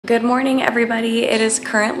Good morning, everybody. It is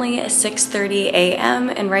currently 6:30 a.m.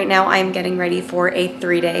 and right now I'm getting ready for a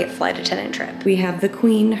 3-day flight attendant trip. We have the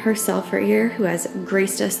queen herself right here who has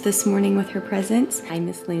graced us this morning with her presence. Hi,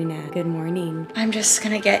 Miss Luna. Good morning. I'm just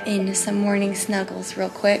gonna get into some morning snuggles real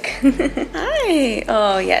quick. Hi.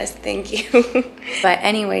 Oh, yes, thank you. But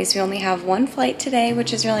anyways, we only have one flight today,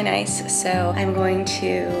 which is really nice. So I'm going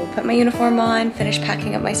to put my uniform on, finish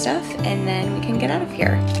packing up my stuff, and then we can get out of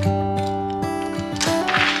here.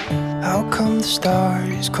 How come the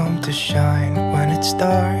stars come to shine when it's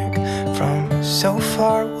dark from so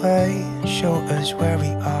far away? Show us where we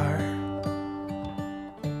are.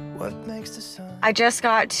 What makes the sun? I just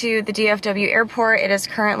got to the DFW airport. It is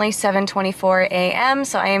currently 7:24 a.m.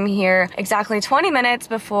 So I am here exactly 20 minutes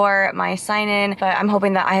before my sign-in, but I'm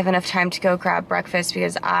hoping that I have enough time to go grab breakfast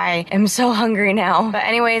because I am so hungry now. But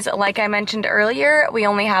anyways, like I mentioned earlier, we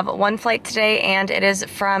only have one flight today and it is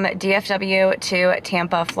from DFW to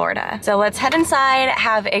Tampa, Florida. So let's head inside,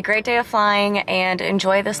 have a great day of flying, and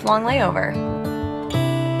enjoy this long layover.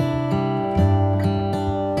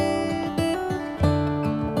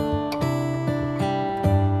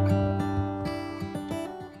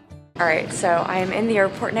 All right, so I am in the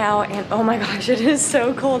airport now and oh my gosh, it is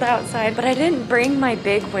so cold outside, but I didn't bring my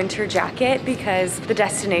big winter jacket because the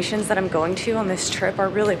destinations that I'm going to on this trip are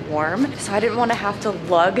really warm. So I didn't want to have to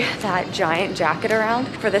lug that giant jacket around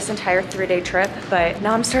for this entire 3-day trip, but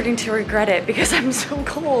now I'm starting to regret it because I'm so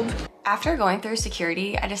cold. After going through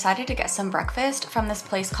security, I decided to get some breakfast from this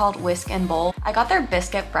place called Whisk and Bowl. I got their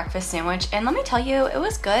biscuit breakfast sandwich and let me tell you, it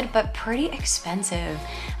was good, but pretty expensive.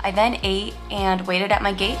 I then ate and waited at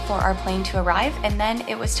my gate for our plane to arrive, and then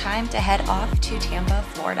it was time to head off to Tampa,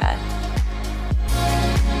 Florida.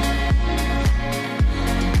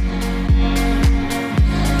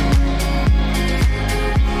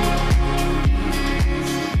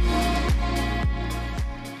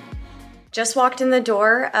 Just walked in the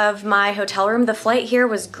door of my hotel room. The flight here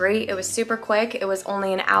was great. It was super quick. It was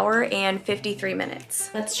only an hour and 53 minutes.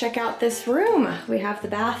 Let's check out this room. We have the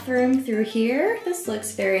bathroom through here. This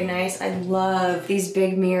looks very nice. I love these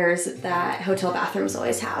big mirrors that hotel bathrooms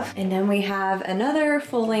always have. And then we have another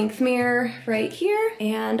full-length mirror right here.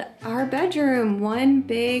 And our bedroom, one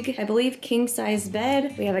big, I believe, king-size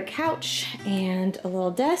bed. We have a couch and a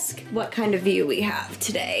little desk. What kind of view we have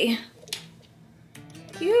today?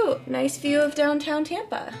 Cute. Nice view of downtown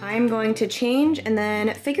Tampa. I'm going to change and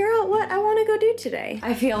then figure out what I want to go do today.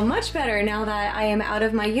 I feel much better now that I am out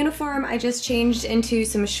of my uniform. I just changed into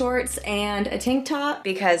some shorts and a tank top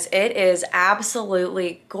because it is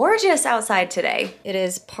absolutely gorgeous outside today. It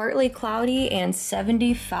is partly cloudy and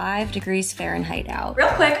 75 degrees Fahrenheit out. Real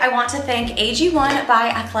quick, I want to thank AG1 by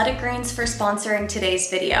Athletic Greens for sponsoring today's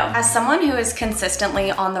video. As someone who is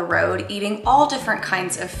consistently on the road eating all different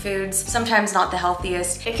kinds of foods, sometimes not the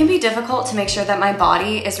healthiest, it can be difficult to make sure that my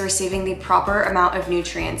body is receiving the proper amount of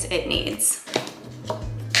nutrients it needs.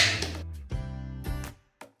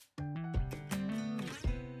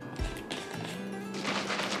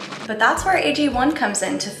 But that's where AG1 comes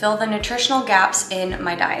in to fill the nutritional gaps in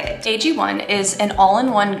my diet. AG1 is an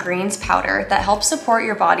all-in-one greens powder that helps support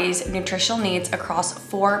your body's nutritional needs across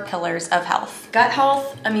 4 pillars of health: gut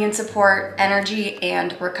health, immune support, energy,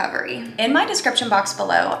 and recovery. In my description box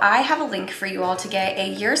below, I have a link for you all to get a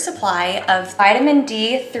year's supply of vitamin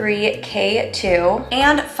D3 K2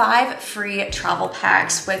 and 5 free travel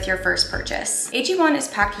packs with your first purchase. AG1 is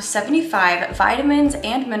packed with 75 vitamins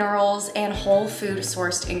and minerals and whole food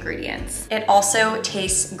sourced ingredients. It also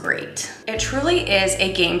tastes great. It truly is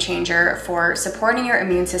a game changer for supporting your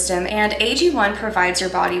immune system, and AG1 provides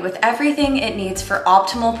your body with everything it needs for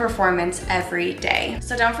optimal performance every day.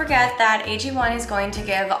 So don't forget that AG1 is going to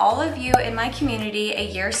give all of you in my community a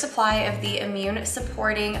year's supply of the immune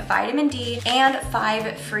supporting vitamin D and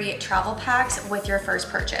 5 free travel packs with your first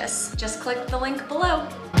purchase. Just click the link below.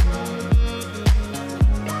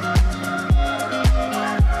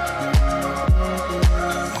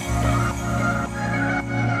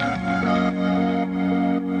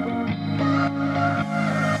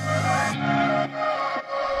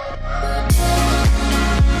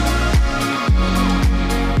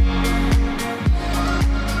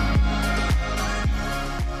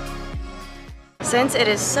 Since it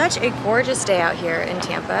is such a gorgeous day out here in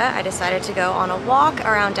Tampa, I decided to go on a walk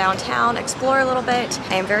around downtown, explore a little bit.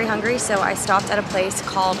 I am very hungry, so I stopped at a place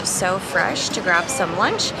called So Fresh to grab some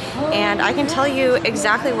lunch, and I can tell you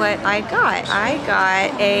exactly what I got. I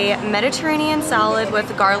got a Mediterranean salad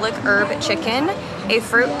with garlic herb chicken, a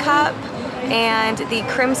fruit cup, and the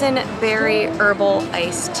crimson berry herbal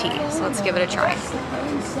iced tea. So let's give it a try.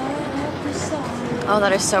 Oh,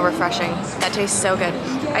 that is so refreshing. That tastes so good.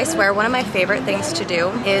 I swear one of my favorite things to do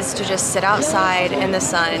is to just sit outside in the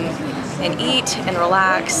sun and eat and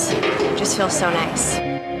relax. It just feels so nice.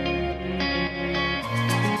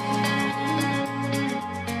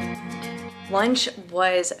 Lunch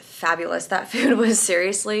was fabulous. That food was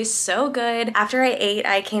seriously so good. After I ate,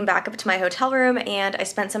 I came back up to my hotel room and I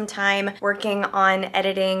spent some time working on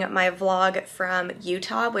editing my vlog from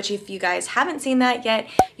Utah, which if you guys haven't seen that yet,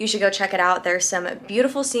 you should go check it out. There's some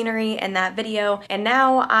beautiful scenery in that video. And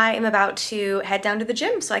now I am about to head down to the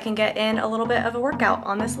gym so I can get in a little bit of a workout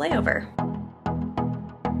on this layover.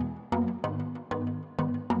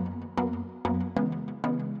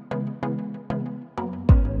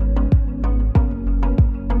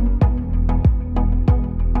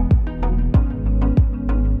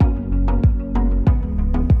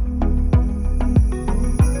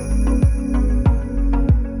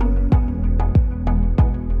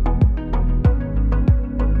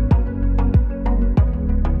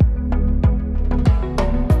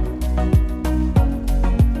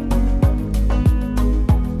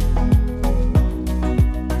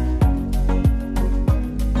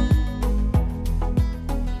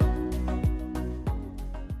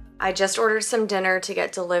 I just ordered some dinner to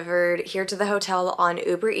get delivered here to the hotel on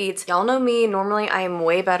Uber Eats. Y'all know me, normally I am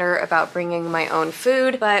way better about bringing my own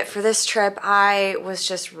food, but for this trip I was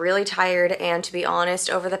just really tired, and to be honest,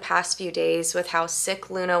 over the past few days with how sick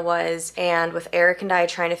Luna was and with Eric and I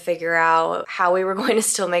trying to figure out how we were going to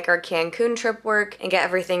still make our Cancun trip work and get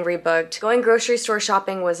everything rebooked, going grocery store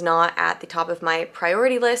shopping was not at the top of my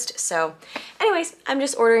priority list. So anyways, I'm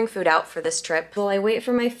just ordering food out for this trip. While I wait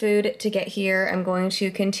for my food to get here, I'm going to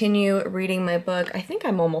continue reading my book. I think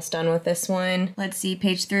I'm almost done with this one. Let's see,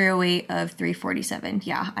 page 308 of 347.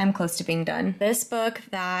 Yeah, I'm close to being done. This book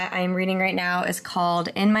that I'm reading right now is called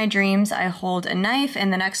In My Dreams, I Hold a Knife,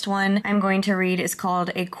 and the next one I'm going to read is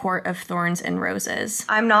called A Court of Thorns and Roses.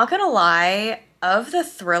 I'm not gonna lie, of the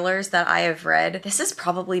thrillers that I have read, this has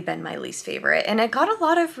probably been my least favorite, and it got a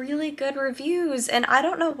lot of really good reviews, and I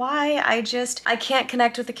don't know why. I can't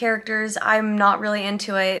connect with the characters. I'm not really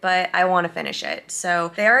into it, but I want to finish it.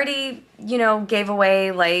 So they already, you know, gave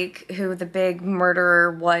away like who the big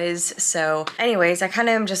murderer was. So anyways, I kind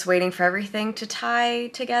of am just waiting for everything to tie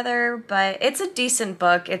together, but it's a decent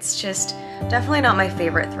book. It's just definitely not my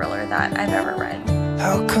favorite thriller that I've ever read.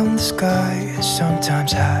 How come the sky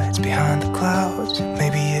sometimes hides behind the clouds?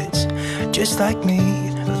 Maybe it's just like me,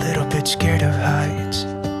 a little bit scared of heights.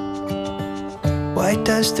 Why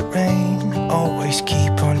does the rain always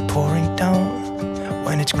keep on pouring down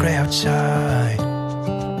when it's gray outside?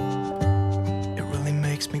 It really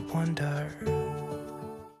makes me wonder.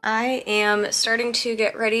 I am starting to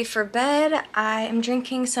get ready for bed. I am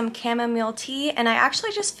drinking some chamomile tea, and I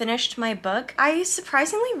actually just finished my book. I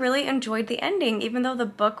surprisingly really enjoyed the ending, even though the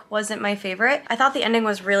book wasn't my favorite. I thought the ending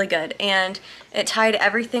was really good, and it tied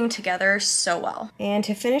everything together so well. And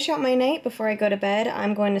to finish out my night before I go to bed,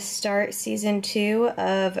 I'm going to start season 2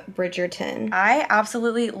 of Bridgerton. I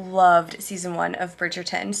absolutely loved season 1 of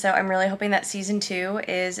Bridgerton, so I'm really hoping that season 2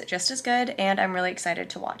 is just as good, and I'm really excited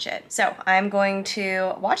to watch it. So I'm going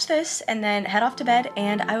to watch this and then head off to bed,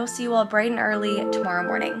 and I will see you all bright and early tomorrow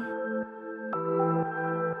morning.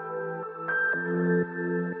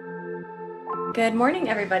 Good morning,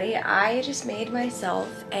 everybody. I just made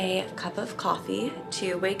myself a cup of coffee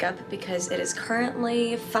to wake up because it is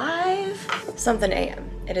currently 5-something a.m.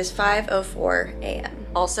 It is 5:04 a.m.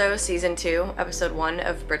 Also, season 2, episode 1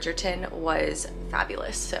 of Bridgerton was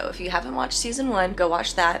fabulous. So if you haven't watched season 1, go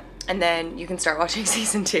watch that, and then you can start watching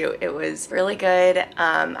season 2. It was really good.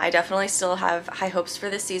 I definitely still have high hopes for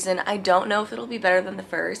this season. I don't know if it'll be better than the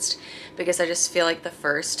first because I just feel like the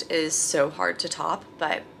first is so hard to top,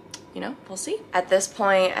 but you know, we'll see. At this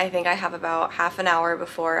point, I think I have about half an hour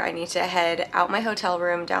before I need to head out my hotel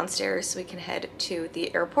room downstairs so we can head to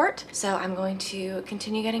the airport. So I'm going to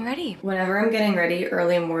continue getting ready. Whenever I'm getting ready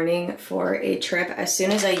early morning for a trip, as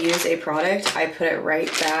soon as I use a product, I put it right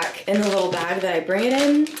back in the little bag that I bring it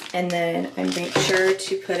in, and then I make sure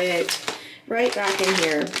to put it right back in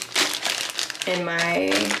here in my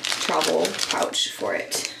travel pouch for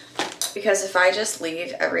it. Because if I just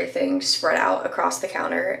leave everything spread out across the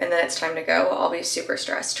counter and then it's time to go, I'll be super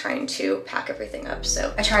stressed trying to pack everything up.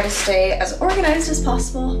 So I try to stay as organized as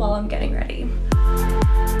possible while I'm getting ready.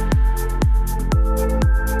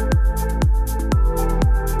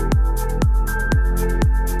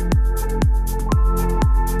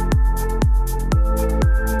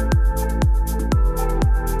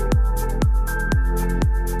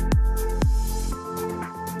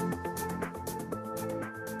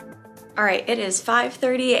 All right, it is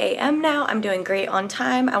 5:30 a.m. now. I'm doing great on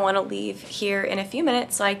time. I want to leave here in a few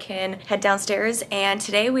minutes so I can head downstairs. And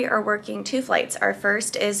today we are working 2 flights. Our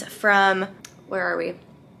first is from, where are we?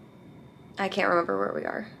 I can't remember where we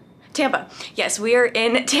are. Tampa. Yes, we are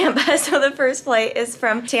in Tampa. So the first flight is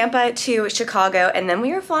from Tampa to Chicago, and then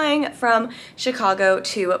we are flying from Chicago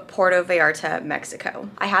to Puerto Vallarta, Mexico.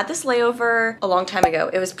 I had this layover a long time ago.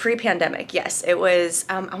 It was pre-pandemic. Yes, it was,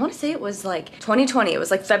 I want to say it was like 2020. It was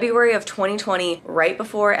like February of 2020, right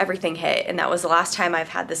before everything hit. And that was the last time I've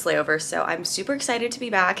had this layover. So I'm super excited to be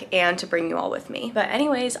back and to bring you all with me. But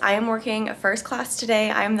anyways, I am working first class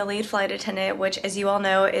today. I am the lead flight attendant, which, as you all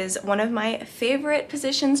know, is one of my favorite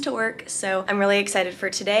positions to work. So I'm really excited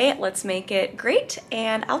for today. Let's make it great,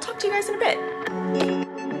 and I'll talk to you guys in a bit.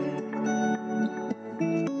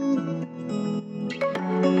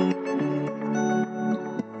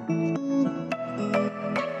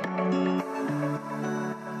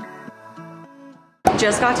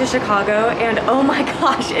 Just got to Chicago, and oh my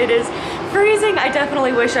gosh, it is freezing. I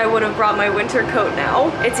definitely wish I would have brought my winter coat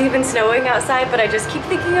now. It's even snowing outside, but I just keep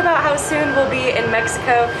thinking about how soon we'll be in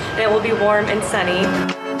Mexico and it will be warm and sunny.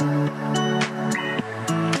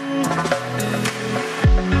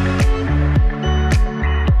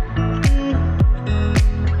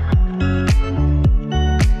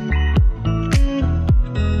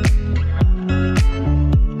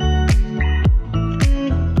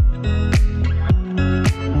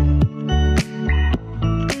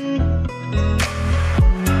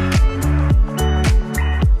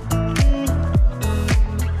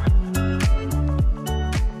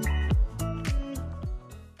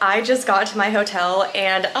 I just got to my hotel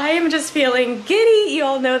and I am just feeling giddy. You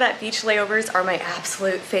all know that beach layovers are my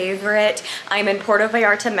absolute favorite. I'm in Puerto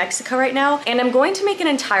Vallarta, Mexico right now, and I'm going to make an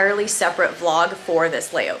entirely separate vlog for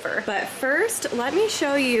this layover. But first, let me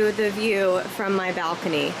show you the view from my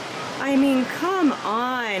balcony. I mean, come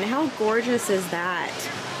on, how gorgeous is that?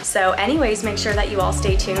 So anyways, make sure that you all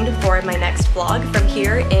stay tuned for my next vlog from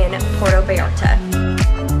here in Puerto Vallarta.